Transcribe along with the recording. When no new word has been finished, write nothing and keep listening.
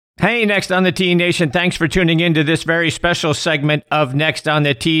Hey, Next on the Tee Nation. Thanks for tuning in to this very special segment of Next on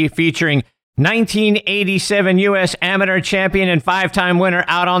the Tee featuring 1987 U.S. Amateur Champion and 5-time winner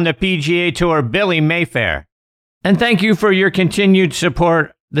out on the PGA Tour, Billy Mayfair. And thank you for your continued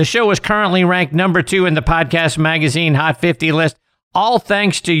support. The show is currently ranked number 2 in the Podcast Magazine Hot 50 list, all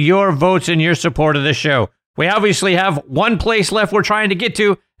thanks to your votes and your support of the show. We obviously have one place left we're trying to get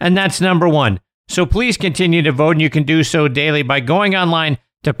to, and that's number 1. So please continue to vote, and you can do so daily by going online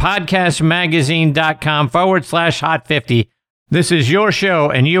to podcastmagazine.com/hot50. This is your show,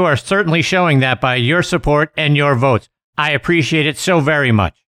 and you are certainly showing that by your support and your votes. I appreciate it so very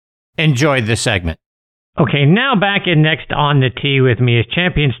much. Enjoy this segment. Okay, now back in Next on the Tee with me is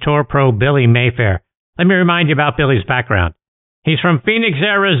Champions Tour pro Billy Mayfair. Let me remind you about Billy's background. He's from Phoenix,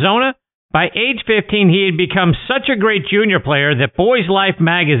 Arizona. By age 15, he had become such a great junior player that Boys Life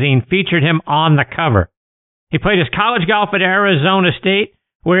magazine featured him on the cover. He played his college golf at Arizona State,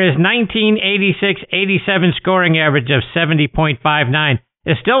 where his 1986-87 scoring average of 70.59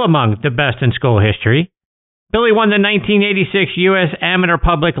 is still among the best in school history. Billy won the 1986 U.S. Amateur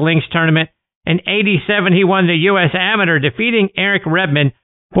Public Links Tournament. In 87, he won the U.S. Amateur, defeating Eric Redmond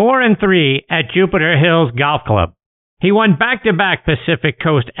 4-3 at Jupiter Hills Golf Club. He won back-to-back Pacific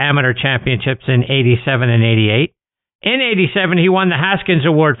Coast Amateur Championships in 87 and 88. In 87, he won the Haskins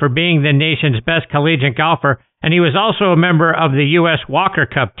Award for being the nation's best collegiate golfer, and he was also a member of the U.S. Walker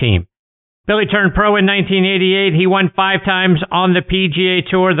Cup team. Billy turned pro in 1988. He won 5 times on the PGA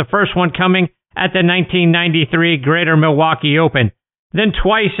Tour, the first one coming at the 1993 Greater Milwaukee Open, then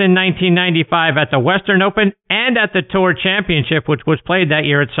twice in 1995 at the Western Open and at the Tour Championship, which was played that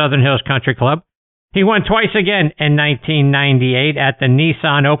year at Southern Hills Country Club. He won twice again in 1998 at the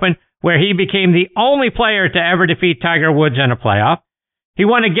Nissan Open, where he became the only player to ever defeat Tiger Woods in a playoff. He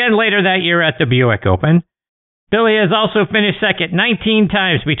won again later that year at the Buick Open. Billy has also finished second 19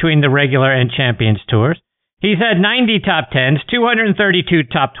 times between the regular and Champions Tours. He's had 90 top 10s, 232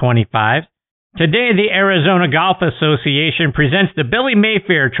 top 25s. Today, the Arizona Golf Association presents the Billy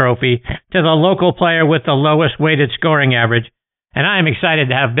Mayfair Trophy to the local player with the lowest weighted scoring average. And I am excited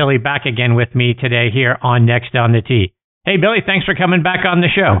to have Billy back again with me today here on Next on the Tee. Hey, Billy, thanks for coming back on the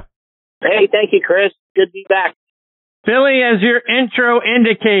show. Hey, thank you, Chris. Good to be back. Billy, as your intro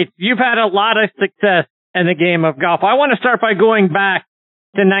indicates, you've had a lot of success in the game of golf. I want to start by going back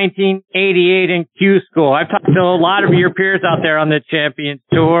to 1988 in Q School. I've talked to a lot of your peers out there on the Champions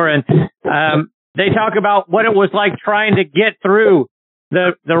Tour, and they talk about what it was like trying to get through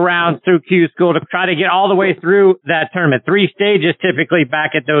the rounds through Q School to try to get all the way through that tournament. 3 stages typically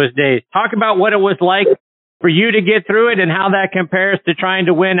back at those days. Talk about what it was like for you to get through it and how that compares to trying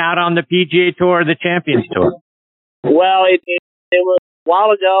to win out on the PGA Tour or the Champions Tour. Well, it was a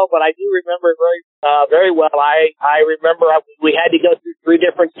while ago, but I do remember very well. I remember we had to go through 3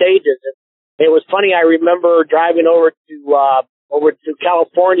 different stages. And it was funny. I remember driving over to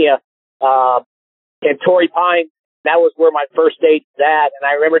California and Torrey Pines. That was where my first stage was at. And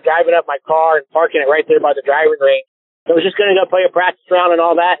I remember driving up my car and parking it right there by the driving range. I was just going to go play a practice round and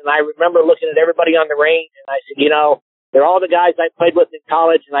all that. And I remember looking at everybody on the range, and I said, they're all the guys I played with in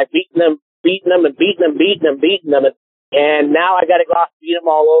college, and I've beaten them. And now I got to go out and beat them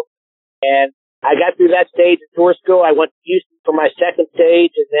all over. And I got through that stage at Tour School. I went to Houston for my second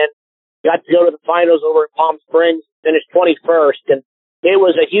stage, and then got to go to the finals over at Palm Springs, finished 21st. And it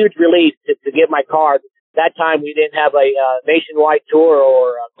was a huge relief to get my card. That time we didn't have a nationwide tour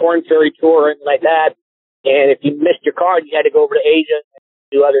or a Corn Ferry tour or anything like that. And if you missed your card, you had to go over to Asia and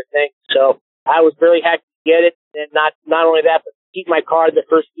do other things. So I was very happy to get it. And not only that, but to keep my card the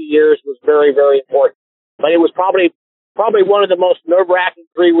first few years was very, very important. But it was probably one of the most nerve-wracking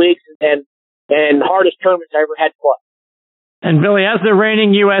 3 weeks and hardest tournaments I ever had to play. And Billy, as the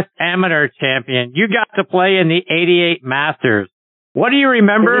reigning U.S. Amateur Champion, you got to play in the 88 Masters. What do you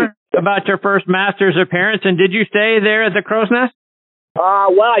remember about your first Masters appearance, and did you stay there at the Crow's Nest?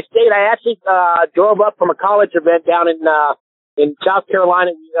 Well, I stayed. I actually drove up from a college event down in South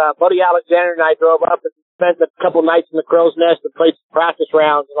Carolina. Buddy Alexander and I drove up and spent a couple nights in the Crow's Nest and played some practice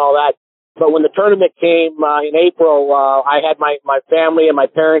rounds and all that. But when the tournament came in April, I had my family and my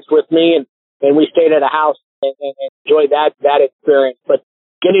parents with me, and we stayed at a house and enjoyed that experience. But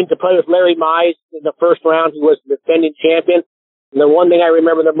getting to play with Larry Mize in the first round, he was the defending champion. And the one thing I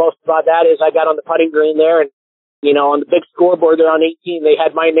remember the most about that is I got on the putting green there, and on the big scoreboard there on 18, they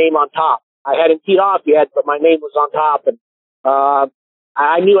had my name on top. I hadn't teed off yet, but my name was on top, and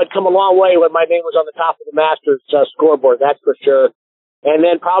I knew I'd come a long way when my name was on the top of the Masters scoreboard. That's for sure. And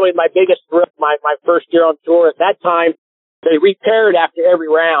then probably my biggest thrill, my first year on tour at that time, they repaired after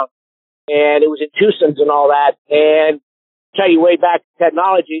every round, and it was in Tucson's and all that. And tell you way back in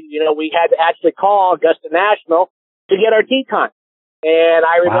technology, we had to actually call Augusta National to get our tee time. And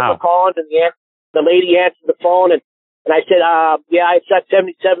I remember calling, and the lady answered the phone, and I said, I shot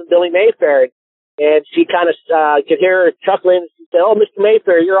 77 Billy Mayfair. And she kind of could hear her chuckling, and she said, "Oh, Mr.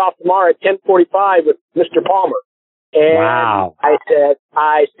 Mayfair, you're off tomorrow at 10:45 with Mr. Palmer." And I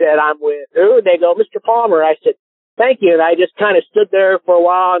said, "I'm with who?" And they go, "Mr. Palmer." I said, "Thank you." And I just kind of stood there for a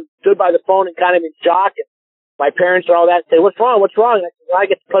while and stood by the phone and kind of in shock. And my parents and all that say, "What's wrong? What's wrong?" And I said, "Well, I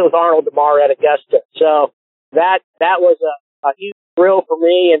get to play with Arnold tomorrow at Augusta." So that was a huge thrill for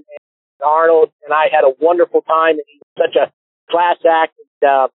me, and Arnold and I had a wonderful time, and he was such a class act.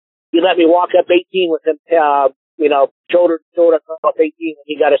 And, he let me walk up 18 with him, shoulder to shoulder up 18, and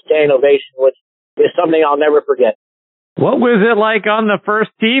he got a standing ovation, which is something I'll never forget. What was it like on the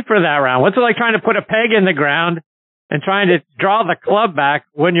first tee for that round? What's it like trying to put a peg in the ground and trying to draw the club back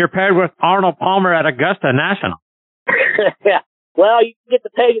when you're paired with Arnold Palmer at Augusta National? Yeah. Well, you can get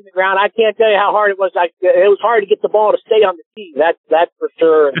the peg in the ground. I can't tell you how hard it was. It was hard to get the ball to stay on the tee. That's for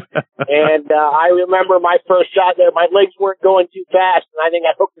sure. And I remember my first shot there. My legs weren't going too fast, and I think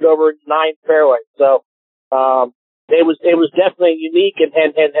I hooked it over in 9th fairway. So it was definitely unique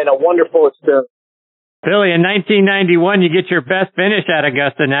and a wonderful experience. Billy, in 1991, you get your best finish at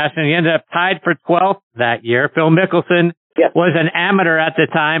Augusta National. You ended up tied for 12th that year. Phil Mickelson was an amateur at the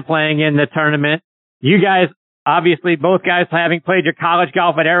time playing in the tournament. You guys, obviously, both guys having played your college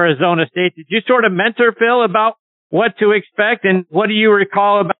golf at Arizona State. Did you sort of mentor Phil about what to expect, and what do you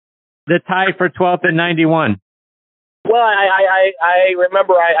recall about the tie for 12th in 91? Well, I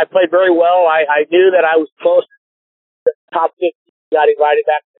remember I played very well. I knew that I was close to the top 50. Got invited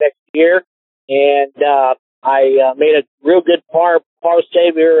back the next year, and I made a real good par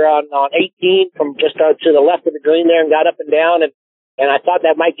save here on 18 from just to the left of the green there, and got up and down, and I thought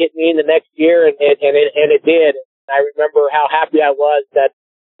that might get me in the next year, and it did. I remember how happy I was that,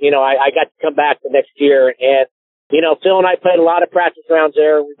 I got to come back the next year. And, Phil and I played a lot of practice rounds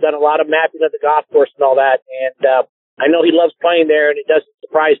there. We've done a lot of mapping of the golf course and all that. And I know he loves playing there, and it doesn't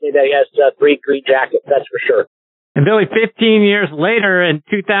surprise me that he has 3 green jackets, that's for sure. And Billy, 15 years later in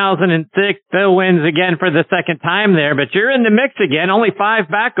 2006, Phil wins again for the second time there, but you're in the mix again, only 5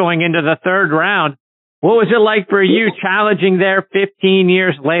 back going into the third round. What was it like for you challenging there 15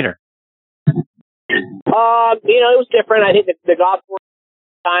 years later? It was different. I think the golf course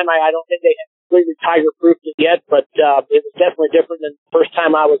at the time, I don't think they had completely tiger-proofed it yet, but it was definitely different than the first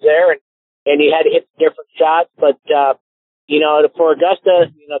time I was there, and you had to hit different shots. But, for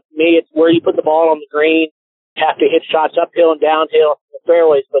Augusta, to me, it's where you put the ball on the green. You have to hit shots uphill and downhill in the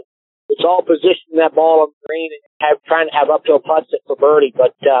fairways, but it's all positioning that ball on the green and trying to have uphill putts for birdie.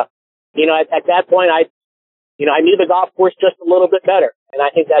 But, at that point, I knew the golf course just a little bit better, and I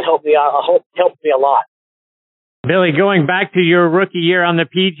think that helped me a lot. Billy, going back to your rookie year on the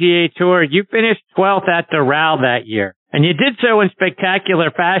PGA Tour, you finished 12th at Doral that year, and you did so in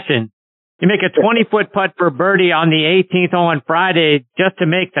spectacular fashion. You make a 20-foot putt for birdie on the 18th hole on Friday just to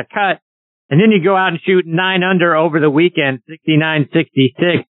make the cut, and then you go out and shoot 9 under over the weekend,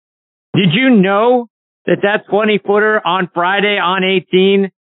 69-66. Did you know that 20-footer on Friday on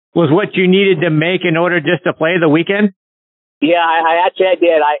 18 was what you needed to make in order just to play the weekend? Yeah, I actually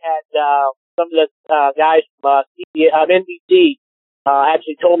did. I had some of the guys from NBC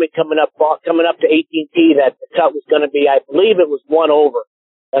actually told me coming up to 18T that the cut was going to be, I believe it was 1 over,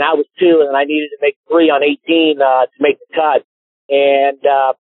 and I was 2, and I needed to make 3 on 18 to make the cut. And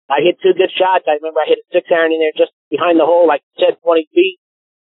I hit 2 good shots. I remember I hit a 6-iron in there just behind the hole, like you said, 20 feet.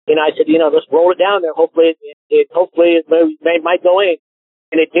 And I said, let's roll it down there. Hopefully it might go in.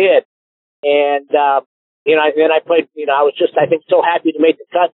 And it did. And, then I played, I was just, I think, so happy to make the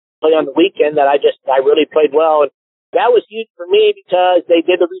cut, play on the weekend that I really played well. And that was huge for me because they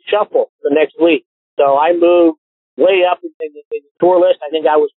did the reshuffle the next week. So I moved way up in the tour list. I think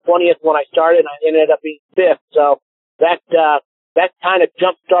I was 20th when I started, and I ended up being 5th. So that kind of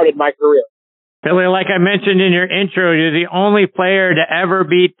jump-started my career. Billy, like I mentioned in your intro, you're the only player to ever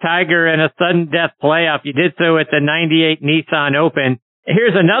beat Tiger in a sudden death playoff. You did so at the 98 Nissan Open.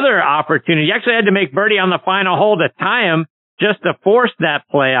 Here's another opportunity. You actually had to make birdie on the final hole to tie him just to force that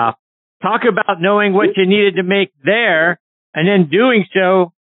playoff. Talk about knowing what you needed to make there, and then doing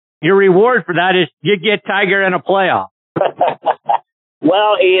so, your reward for that is you get Tiger in a playoff.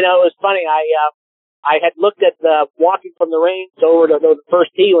 Well, it was funny. I had looked at walking from the range over to the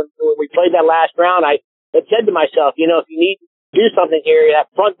first tee when we played that last round. I had said to myself, if you need to do something here, that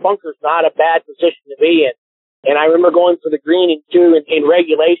front bunker's not a bad position to be in. And I remember going for the green in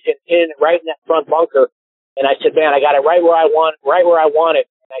regulation, hitting it right in that front bunker. And I said, man, I got it right where I want it.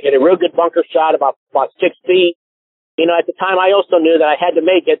 And I hit a real good bunker shot about 6 feet. at the time I also knew that I had to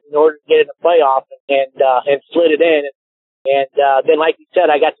make it in order to get in the playoff and slid it in. And then, like you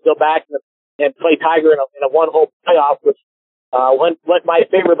said, I got to go back and play Tiger in a one-hole playoff, which went my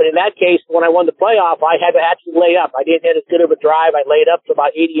favor. But in that case, when I won the playoff, I had to actually lay up. I didn't hit as good of a drive. I laid up to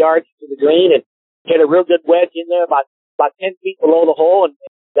about 80 yards to the green and hit a real good wedge in there, about 10 feet below the hole. And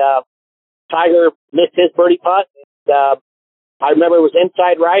Tiger missed his birdie putt. And I remember it was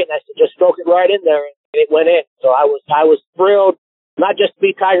inside right, and I said, just stroke it right in there, and it went in. So I was thrilled, not just to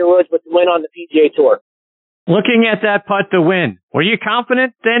beat Tiger Woods, but to win on the PGA Tour. Looking at that putt to win, were you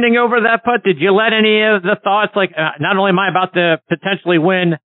confident standing over that putt? Did you let any of the thoughts, like, not only am I about to potentially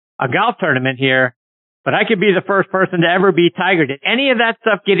win a golf tournament here, but I could be the first person to ever beat Tiger? Did any of that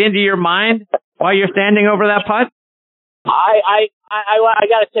stuff get into your mind while you're standing over that putt? I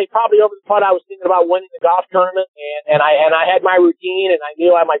got to say, probably over the putt, I was thinking about winning the golf tournament, and I had my routine, and I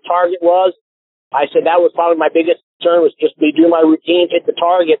knew what my target was. I said that was probably my biggest concern, was just to do my routine, hit the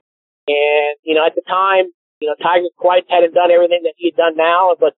target. And, at the time, Tiger quite hadn't done everything that he had done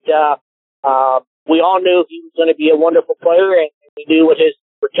now, but we all knew he was going to be a wonderful player, and we knew what his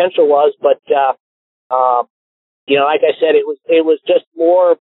potential was. But, like I said, it was just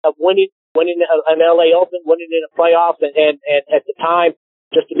more of winning an LA Open, winning in a playoff, and at the time,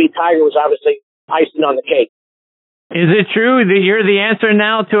 just to beat Tiger was obviously icing on the cake. Is it true that you're the answer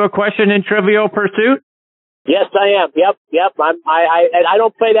now to a question in Trivial Pursuit? Yes, I am. Yep. I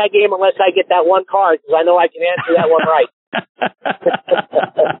don't play that game unless I get that one card, because I know I can answer that one right.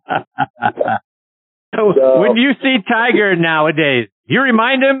 So when you see Tiger nowadays, you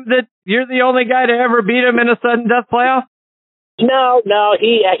remind him that you're the only guy to ever beat him in a sudden death playoff? No.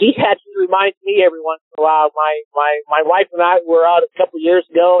 He actually reminds me every once in a while. My wife and I were out a couple of years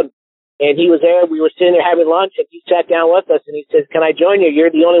ago, and he was there. We were sitting there having lunch, and he sat down with us, and he says, "Can I join you?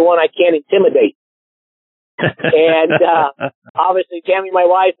 You're the only one I can't intimidate." And obviously, Tammy, my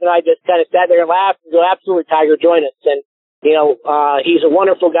wife, and I just kind of sat there and laughed and go, "Absolutely, Tiger, join us." And he's a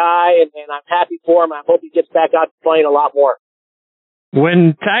wonderful guy, and I'm happy for him. I hope he gets back out to playing a lot more.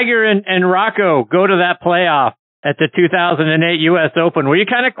 When Tiger and Rocco go to that playoff at the 2008 U.S. Open, were you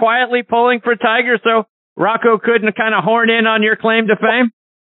kind of quietly pulling for Tiger so Rocco couldn't kind of horn in on your claim to fame?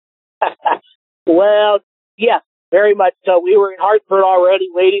 Well, yeah, very much so. We were in Hartford already,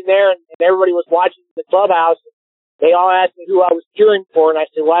 waiting there, and everybody was watching the clubhouse. They all asked me who I was cheering for, and I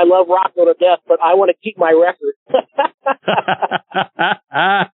said, "Well, I love Rocco to death, but I want to keep my record."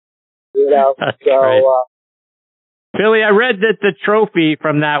 That's great. Billy, I read that the trophy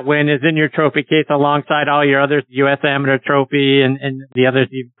from that win is in your trophy case alongside all your others, the U.S. Amateur Trophy and the others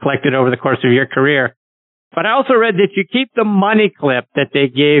you've collected over the course of your career. But I also read that you keep the money clip that they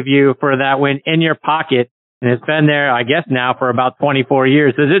gave you for that win in your pocket, and it's been there, I guess, now for about 24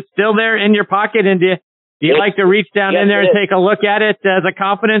 years. Is it still there in your pocket, and do you like to reach down in there and take a look at it as a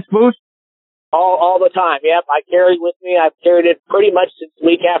confidence boost? All the time, yep. I carry it with me. I've carried it pretty much since the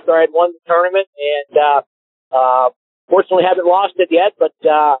week after I had won the tournament, and fortunately haven't lost it yet, but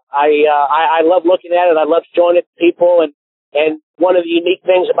I love looking at it. I love showing it to people, and one of the unique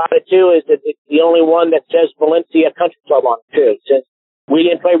things about it, too, is that it's the only one that says Valencia Country Club on it, too. Since we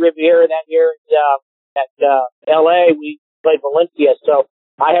didn't play Riviera that year at L.A., we played Valencia, so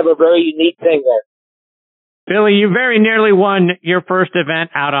I have a very unique thing there. Billy, you very nearly won your first event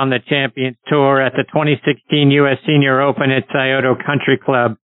out on the Champions Tour at the 2016 U.S. Senior Open at Scioto Country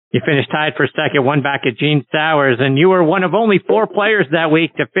Club. You finished tied for second, one back at Gene Sowers, and you were one of only 4 players that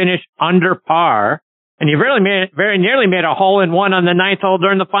week to finish under par. And you very nearly made a hole-in-one on the 9th hole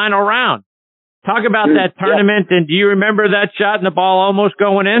during the final round. Talk about that tournament, and do you remember that shot and the ball almost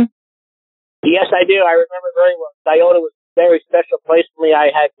going in? Yes, I do. I remember very well. Scioto was a very special place for me. I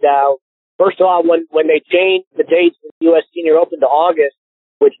had, first of all, when they changed the dates of the U.S. Senior Open to August,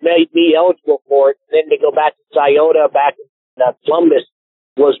 which made me eligible for it, and then to go back to Scioto back in Columbus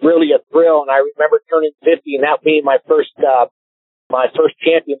was really a thrill. And I remember turning 50 and that being my first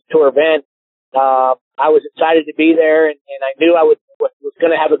Champions Tour event. I was excited to be there, and I knew I was going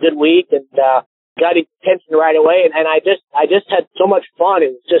to have a good week, and got attention right away. And I just had so much fun.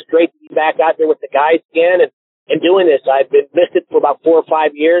 It was just great to be back out there with the guys again and doing this. I'd been missed it for about 4 or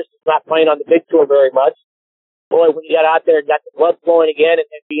 5 years, not playing on the big tour very much. Boy, when you got out there and got the blood flowing again and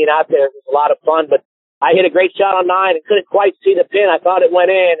being out there, it was a lot of fun. But I hit a great shot on 9 and couldn't quite see the pin. I thought it went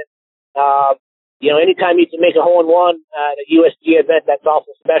in. Anytime you can make a hole-in-one at a USG event, that's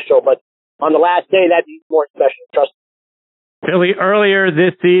awful special. But on the last day, that'd be more special, trust me. Billy, earlier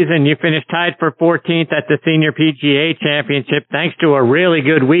this season, you finished tied for 14th at the Senior PGA Championship thanks to a really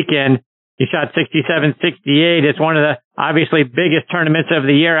good weekend. You shot 67-68. It's one of the obviously biggest tournaments of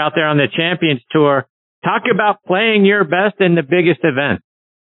the year out there on the Champions Tour. Talk about playing your best in the biggest event.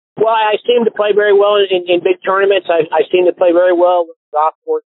 Well, I seem to play very well in big tournaments. I seem to play very well with golf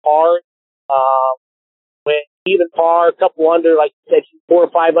course par. When even par, a couple under, like you said, 4 or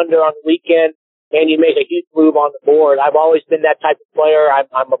 5 under on the weekend, and you make a huge move on the board. I've always been that type of player.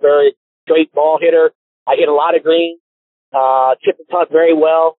 I'm a very straight ball hitter. I hit a lot of greens, chip and putt very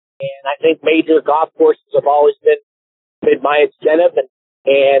well, and I think major golf courses have always been my incentive.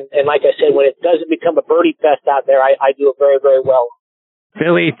 And like I said, when it doesn't become a birdie fest out there, I do it very, very well.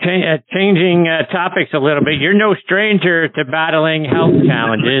 Billy, changing topics a little bit, you're no stranger to battling health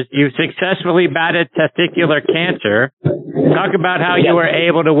challenges. You've successfully battled testicular cancer. Talk about how you were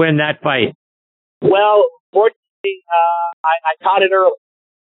able to win that fight. Well, fortunately, I caught it early.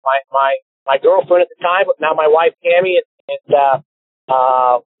 My girlfriend at the time, now my wife Tammy, and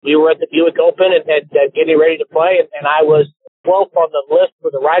we were at the Buick Open and getting ready to play, and I was 12th on the list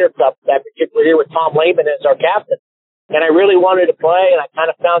for the Ryder Cup that particular year with Tom Lehman as our captain. And I really wanted to play, and I kind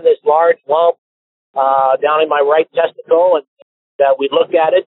of found this large lump down in my right testicle, and we looked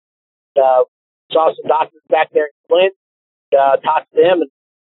at it, saw some doctors back there in Flint, talked to them, and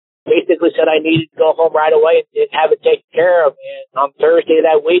basically said I needed to go home right away and have it taken care of. And on Thursday of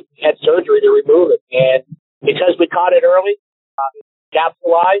that week, we had surgery to remove it. And because we caught it early,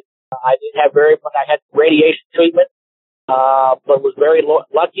 capsulized, I had radiation treatment, but was very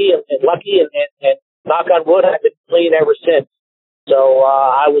lucky and knock on wood, I've been clean ever since. So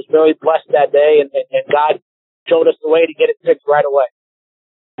I was very blessed that day, and God showed us the way to get it fixed right away.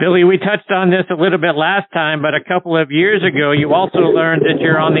 Billy, we touched on this a little bit last time, but a couple of years ago, you also learned that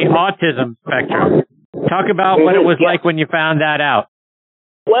you're on the autism spectrum. Talk about what it was like when you found that out.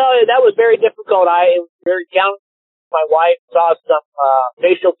 Well, that was very difficult. It was very challenging. My wife saw some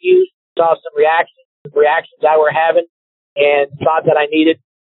facial cues, saw some reactions I were having, and thought that I needed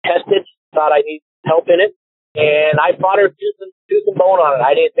tested, thought I needed help in it, and I fought her tooth and bone on it.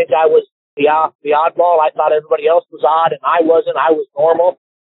 I didn't think I was the oddball. I thought everybody else was odd, and I wasn't. I was normal,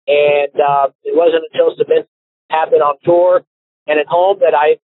 and it wasn't until some incidents happened on tour and at home that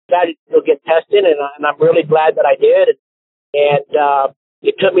I decided to go get tested, and I'm really glad that I did. And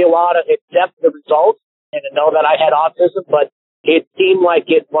it took me a while to accept the results and to know that I had autism, but it seemed like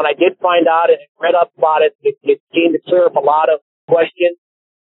when I did find out and read up about it, it seemed to clear up a lot of questions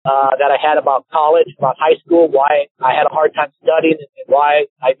that I had about college, about high school, why I had a hard time studying, and why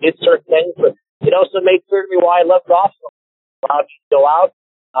I did certain things. But it also made clear to me why I love golf so much. It allowed me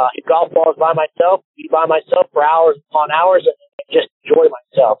to go out, hit golf balls by myself, be by myself for hours upon hours, and just enjoy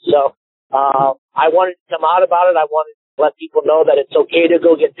myself. So I wanted to come out about it. I wanted to let people know that it's okay to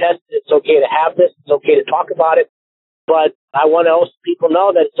go get tested. It's okay to have this. It's okay to talk about it. But I want to also people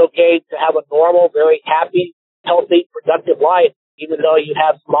know that it's okay to have a normal, very happy, healthy, productive life, even though you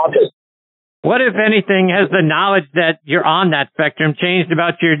have some autism. What, if anything, has the knowledge that you're on that spectrum changed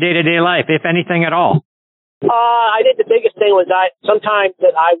about your day-to-day life, if anything at all? I think the biggest thing was sometimes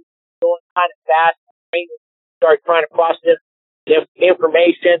that I was going kind of fast. I started trying to process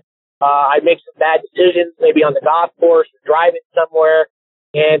information. I'd make some bad decisions, maybe on the golf course or driving somewhere.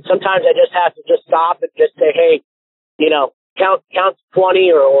 And sometimes I just have to just stop and just say, hey, count to 20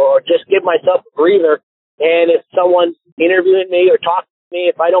 or just give myself a breather. And if someone's interviewing me or talking to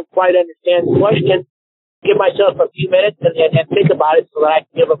me, if I don't quite understand the question, give myself a few minutes and think about it so that I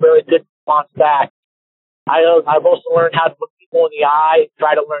can give a very good response back. I've also learned how to look people in the eye,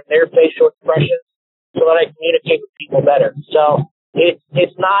 try to learn their facial expressions so that I communicate with people better. So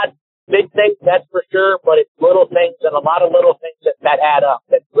it's not big things, that's for sure, but it's little things and a lot of little things that add up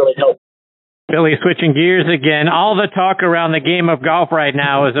that really help. Billy, switching gears again, all the talk around the game of golf right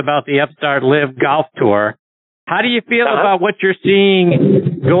now is about the upstart Live Golf Tour. How do you feel about what you're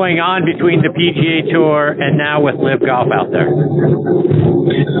seeing going on between the PGA Tour and now with Live Golf out there?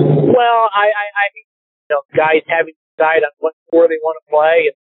 Well, I guys having to decide on what tour they want to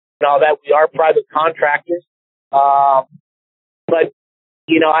play and all that. We are private contractors, but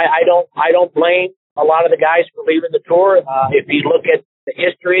I don't blame a lot of the guys for leaving the tour. If you look at the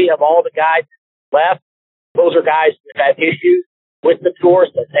history of all the guys left, those are guys that have issues with the tour,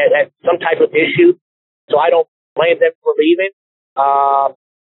 that had some type of issue. So I don't blame them for leaving.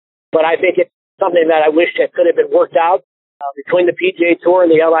 But I think it's something that I wish that could have been worked out between the PGA Tour and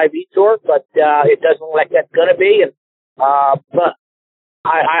the LIV Tour, but it doesn't look like that's going to be. And but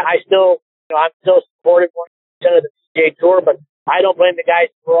I still, I'm still supportive 100% of the PGA Tour, but I don't blame the guys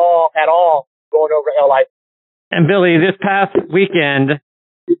at all going over to LIV. And Billy, this past weekend,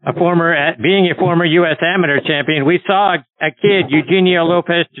 being a former U.S. amateur champion, we saw a kid, Eugenio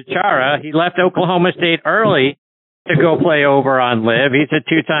Lopez Chichara. He left Oklahoma State early to go play over on LIV. He's a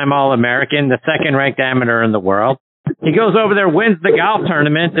two-time All-American, the second-ranked amateur in the world. He goes over there, wins the golf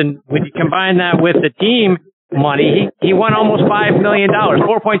tournament, and when you combine that with the team money, he won almost $5 million,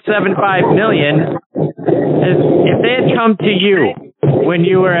 $4.75 million. If they had come to you when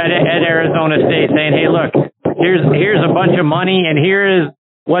you were at Arizona State saying, hey, look, here's a bunch of money, and here is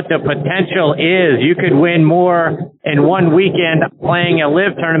what the potential is. You could win more in one weekend playing a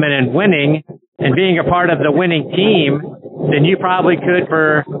LIV tournament and winning and being a part of the winning team than you probably could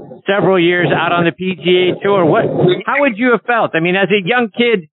for several years out on the PGA Tour. How would you have felt? I mean, as a young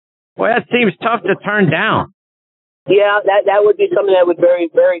kid, boy, that seems tough to turn down. Yeah, that would be something that would be very,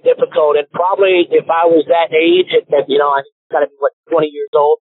 very difficult. And probably if I was that age, I got to be, 20 years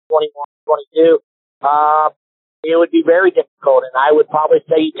old, 21, 22, it would be very difficult. And I would probably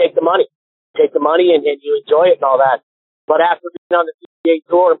say you take the money. Take the money and you enjoy it and all that. But after being on the PGA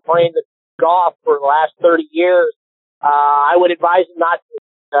Tour and playing the golf for the last 30 years, I would advise him not to.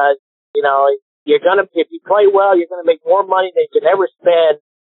 If you play well, you're going to make more money than you can ever spend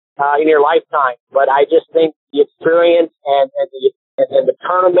in your lifetime. But I just think the experience and the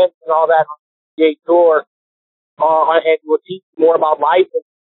tournaments and all that on the PGA Tour and will teach you more about life and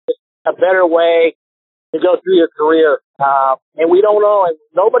just a better way to go through your career. And we don't know, and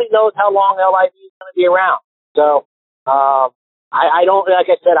nobody knows how long LIV is going to be around. So I don't, like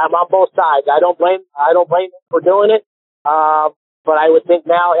I said, I'm on both sides. I don't blame them for doing it. But I would think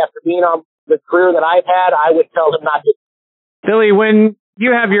now, after being on the career that I've had, I would tell them not to. Billy, when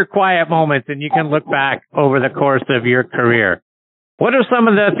you have your quiet moments and you can look back over the course of your career, what are some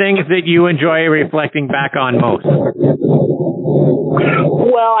of the things that you enjoy reflecting back on most? Well,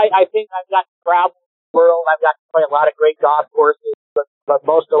 I think I've got to travel the world. I've got to play a lot of great golf courses. But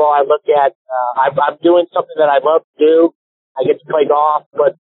most of all, I look at, I'm doing something that I love to do. I get to play golf.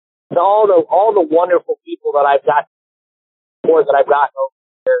 But all the wonderful people that I've got, that I've gotten over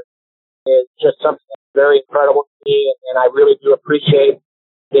here, is just something that's very incredible to me. And I really do appreciate,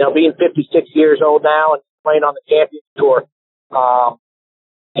 being 56 years old now and playing on the Champions Tour. You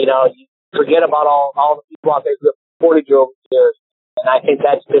forget about all the people out there who have supported you over the years. And I think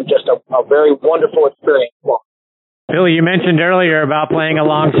that's been just a very wonderful experience. Billy, you mentioned earlier about playing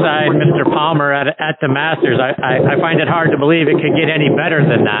alongside Mr. Palmer at the Masters. I find it hard to believe it could get any better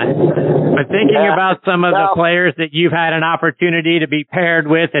than that. But thinking about some of the players that you've had an opportunity to be paired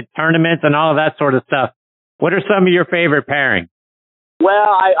with at tournaments and all of that sort of stuff, what are some of your favorite pairings?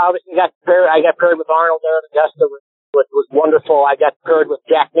 Well, I obviously got paired. I got paired with Arnold there at Augusta, which was wonderful. I got paired with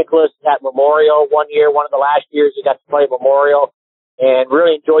Jack Nicklaus at Memorial one year. One of the last years he got to play Memorial, and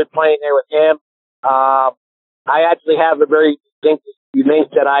really enjoyed playing there with him. I actually have a very distinctive name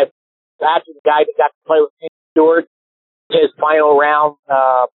that I've actually the guy that got to play with Ken Stewart his final round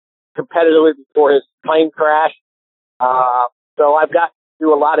competitively before his plane crash. So I've got to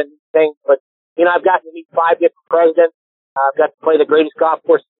do a lot of new things, but I've gotten to meet 5 different presidents. I've got to play the greatest golf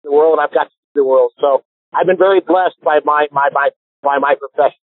course in the world, and I've got to see the world. So I've been very blessed by my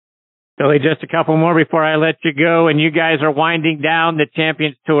profession. Billy, just a couple more before I let you go, and you guys are winding down the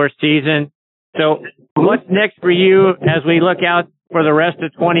Champions Tour season. So what's next for you as we look out for the rest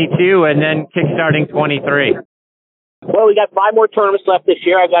of 22 and then kickstarting 23? Well, we got 5 more tournaments left this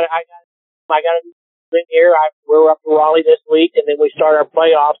year. I got to win here. We're up to Raleigh this week, and then we start our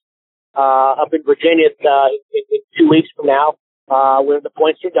playoffs up in Virginia in 2 weeks from now. Where the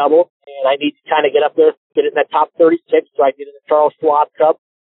points are doubled, and I need to kind of get up there, get in that top 36, so I get in the Charles Schwab Cup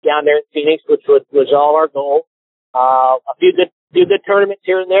down there in Phoenix, which was all our goal. A few good tournaments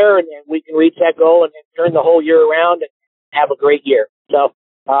here and there, and we can reach that goal and turn the whole year around and have a great year. So,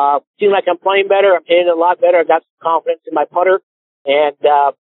 seems like I'm playing better. I'm hitting it a lot better. I've got some confidence in my putter, and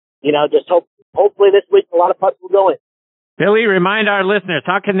just hopefully this week a lot of putts will go in. Billy, remind our listeners,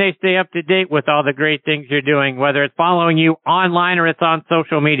 how can they stay up to date with all the great things you're doing, whether it's following you online or it's on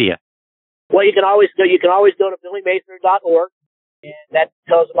social media? Well, you can always go to BillyMayfair.org, and that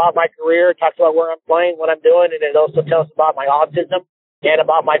tells about my career, talks about where I'm playing, what I'm doing, and it also tells about my autism and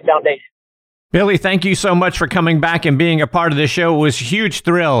about my foundation. Billy, thank you so much for coming back and being a part of the show. It was a huge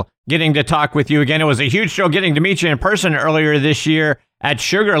thrill getting to talk with you again. It was a huge show getting to meet you in person earlier this year at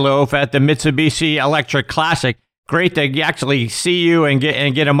Sugarloaf at the Mitsubishi Electric Classic. Great to actually see you and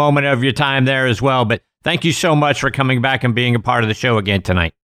get a moment of your time there as well. But thank you so much for coming back and being a part of the show again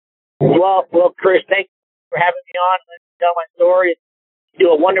tonight. Well, Chris, thank you for having me on and tell my story. You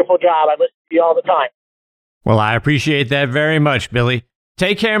do a wonderful job. I listen to you all the time. Well, I appreciate that very much, Billy.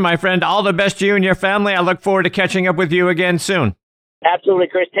 Take care, my friend. All the best to you and your family. I look forward to catching up with you again soon. Absolutely,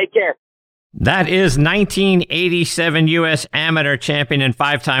 Chris. Take care. That is 1987 U.S. Amateur Champion and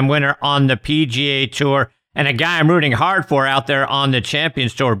 5-time winner on the PGA Tour, and a guy I'm rooting hard for out there on the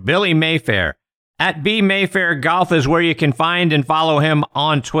Champions Tour, Billy Mayfair. At B Mayfair Golf is where you can find and follow him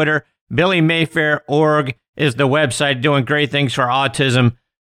on Twitter. BillyMayfair.org is the website, doing great things for autism.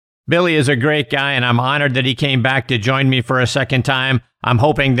 Billy is a great guy, and I'm honored that he came back to join me for a second time. I'm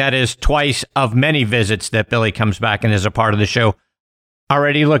hoping that is twice of many visits that Billy comes back and is a part of the show.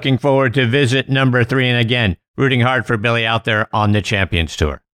 Already looking forward to visit number 3, and again, rooting hard for Billy out there on the Champions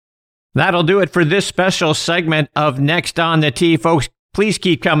Tour. That'll do it for this special segment of Next on the Tee. Folks, please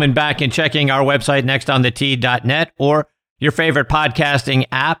keep coming back and checking our website, nextonthetee.net, or your favorite podcasting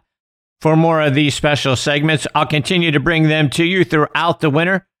app for more of these special segments. I'll continue to bring them to you throughout the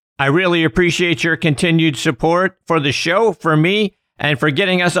winter. I really appreciate your continued support for the show, for me, and for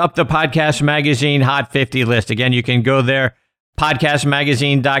getting us up the Podcast Magazine Hot 50 list. Again, you can go there,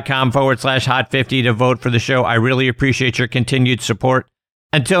 podcastmagazine.com/Hot 50 to vote for the show. I really appreciate your continued support.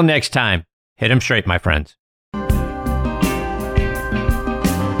 Until next time, hit 'em straight, my friends.